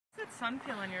sun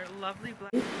feel on your lovely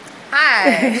black?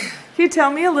 Hi. Can you tell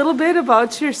me a little bit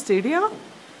about your studio?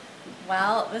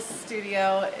 Well, this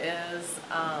studio is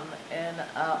in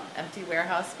an empty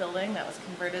warehouse building that was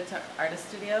converted to artist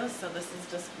studios. So this is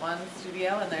just one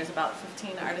studio, and there's about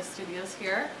 15 artist studios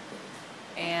here.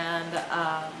 And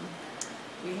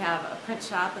we have a print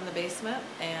shop in the basement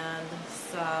and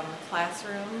some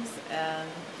classrooms, and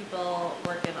people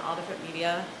work in all different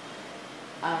media.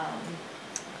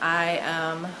 I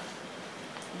am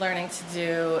learning to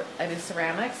do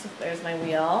ceramics. There's my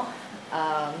wheel,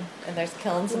 and there's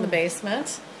kilns in the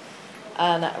basement.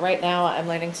 And right now I'm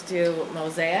learning to do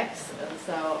mosaics. And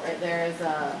so right there is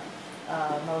a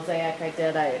mosaic I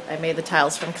did. I made the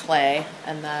tiles from clay,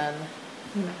 and then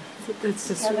It's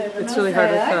just it's really hard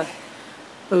to.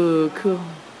 Oh, cool.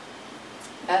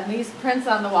 And these prints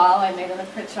on the wall I made in the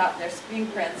print shop. They're screen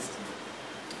prints,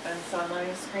 and so I'm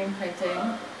learning screen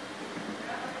printing.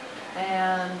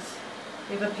 And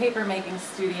we have a paper making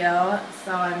studio,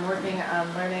 so I'm working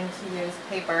on learning to use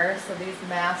paper. So these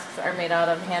masks are made out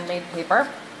of handmade paper,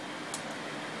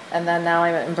 and then now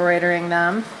I'm embroidering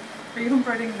them. Are you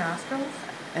embroidering nostrils?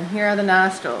 And here are the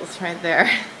nostrils right there.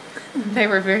 They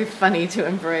were very funny to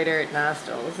embroider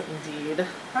nostrils, indeed.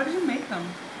 How did you make them?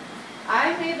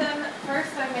 I made them,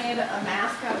 first I made a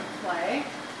mask out of clay,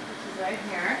 which is right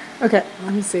here. Okay,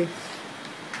 let me see.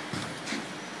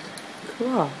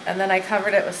 Cool. And then I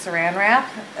covered it with saran wrap,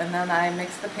 and then I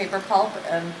mixed the paper pulp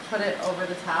and put it over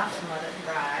the top and let it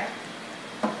dry.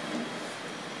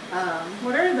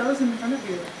 What are those in front of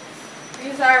you?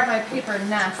 These are my paper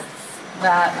nests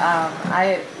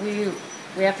that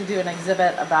we have to do an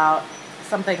exhibit about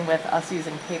something with us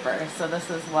using paper. So this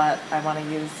is what I want to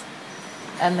use.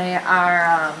 And they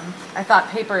are, I thought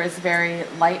paper is very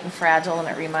light and fragile, and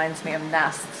it reminds me of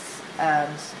nests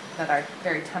and that are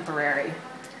very temporary.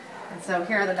 And so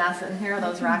here are the nests, and here are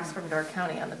those rocks from Door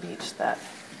County on the beach that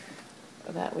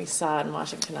we saw in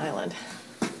Washington Island.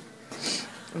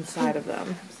 Inside of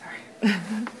them. I'm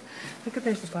sorry. Look at,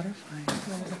 there's a butterfly.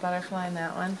 There's a butterfly in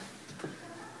that one.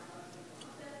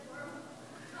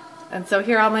 And so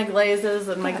here are all my glazes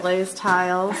and my glazed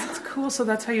tiles. That's cool. So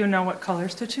that's how you know what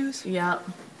colors to choose? Yeah.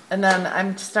 And then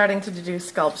I'm starting to do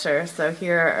sculpture. So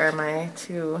here are my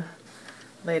two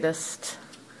latest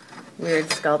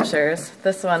weird sculptures.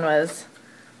 This one was,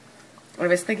 I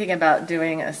was thinking about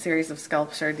doing a series of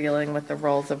sculpture dealing with the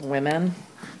roles of women.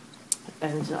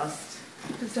 And just...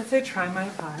 Does that say try my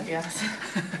pie? Yes.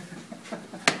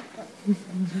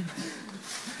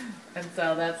 And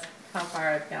so that's how far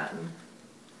I've gotten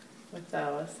with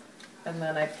those. And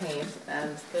then I paint,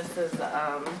 and this is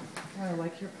I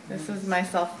like your this is my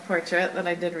self-portrait that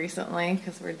I did recently,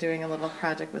 because we're doing a little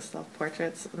project with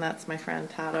self-portraits, and that's my friend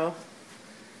Tato.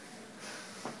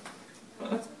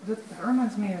 That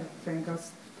reminds me of Van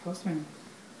Gogh's Postman.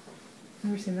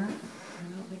 Have you seen that?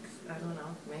 I don't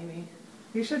know, maybe.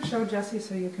 You should show Jesse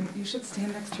so you should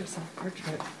stand next to your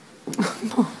self-portrait.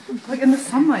 Like in the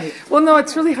sunlight. Well, no,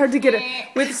 it's really hard to get it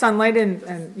with sunlight,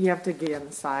 and you have to get on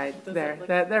the side. There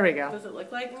we go. Does it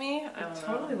look like me? I don't know.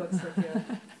 Totally looks like you.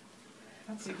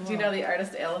 That's cool. Do you know the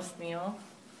artist Alice Neal?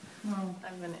 No.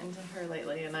 I've been into her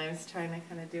lately, and I was trying to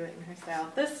kind of do it in her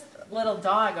style. This little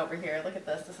dog over here, look at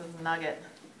this. This is Nugget.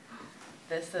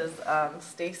 This is,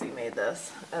 Stacy made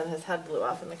this, and his head blew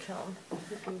off in the kiln.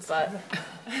 But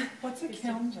What's a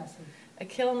kiln, Jesse? a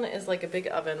kiln is like a big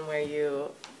oven where you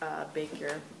bake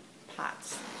your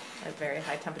pots at very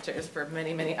high temperatures for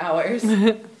many, many hours. Do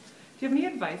you have any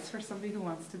advice for somebody who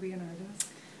wants to be an artist?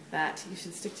 That you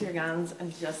should stick to your guns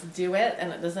and just do it,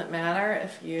 and it doesn't matter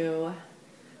if you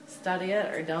study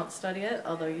it or don't study it,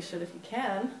 although you should if you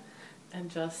can,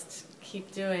 and just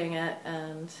keep doing it.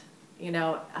 And you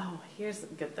know, oh, here's a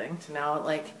good thing to know,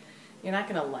 like, you're not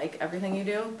going to like everything you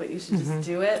do, but you should just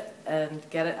do it and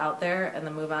get it out there and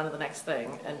then move on to the next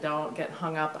thing, and don't get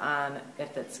hung up on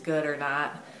if it's good or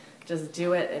not. Just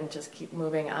do it and just keep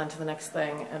moving on to the next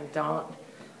thing, and don't,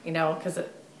 you know, because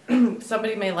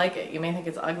somebody may like it. You may think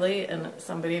it's ugly, and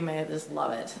somebody may just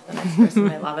love it. The next person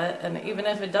may love it, and even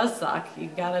if it does suck, you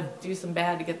got to do some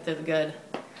bad to get to the good.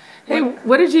 Hey,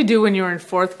 what did you do when you were in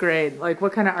 4th grade? Like,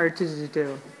 what kind of art did you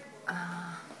do?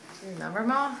 Do you remember,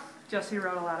 Ma? Jesse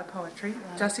wrote a lot of poetry.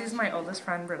 Jesse's my oldest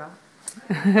friend, Britta.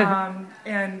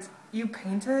 And you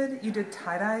painted, you did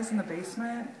tie-dyes in the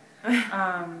basement.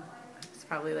 It's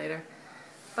probably later.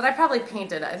 But I probably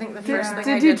painted. I think the first thing I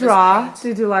did Did you draw? was paint. Did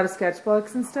you do a lot of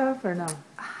sketchbooks and stuff, or no?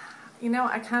 You know,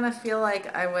 I kind of feel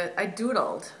like I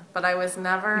doodled, but I was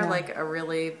never like a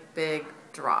really big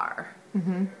drawer.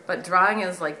 But drawing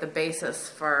is like the basis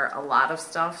for a lot of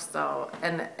stuff. So,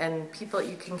 and people,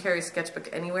 you can carry a sketchbook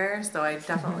anywhere. So I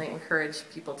definitely encourage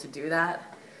people to do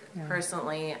that. Yeah.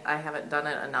 Personally, I haven't done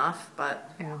it enough, but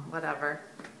Yeah. whatever.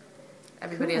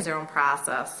 Everybody has their own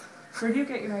process. Where do you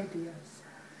get your ideas?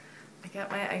 I get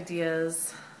my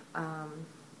ideas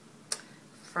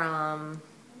from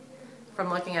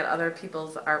looking at other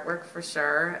people's artwork for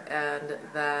sure, and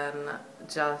then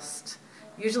just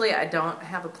usually I don't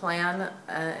have a plan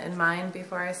in mind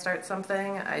before I start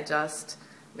something. I just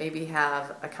maybe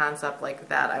have a concept like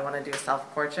that. I want to do a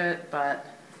self-portrait, but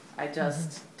I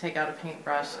just take out a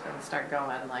paintbrush and start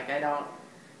going. Like I don't,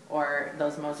 or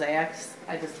those mosaics,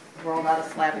 I just rolled out a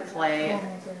slab of clay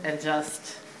and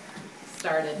just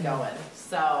started going.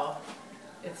 So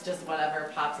it's just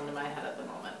whatever pops into my head at the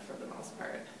moment for the most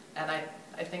part. And I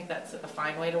think that's a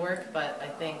fine way to work, but I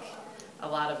think a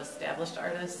lot of established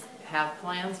artists have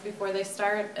plans before they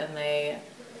start, and they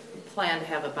plan to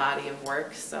have a body of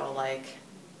work. So like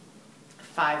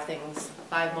 5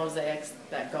 mosaics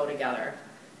that go together,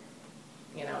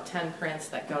 10 prints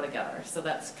that go together. So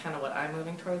that's kind of what I'm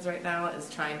moving towards right now, is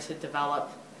trying to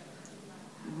develop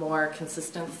more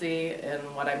consistency in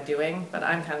what I'm doing, but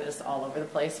I'm kind of just all over the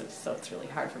place, so it's really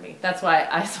hard for me. That's why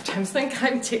I sometimes think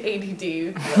I'm too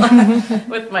ADD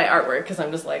with my artwork, because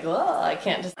I'm just like, oh, I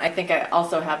can't just... I think I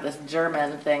also have this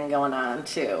German thing going on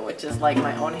too, which is like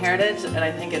my own heritage, and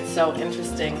I think it's so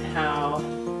interesting how,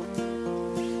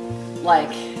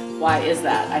 like, why is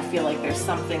that? I feel like there's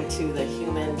something to the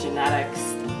human genetics.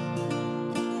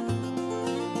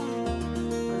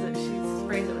 She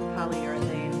sprays it with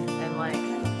polyurethane, and like,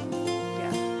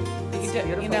 it's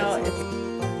beautiful.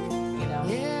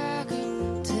 Yeah, I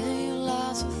could tell you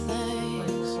lots of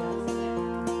things.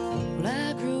 Well,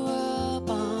 I grew up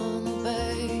on the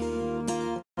bay.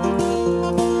 I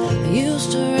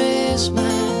used to raise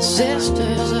my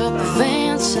sisters up a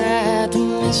fan side to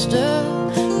Mr.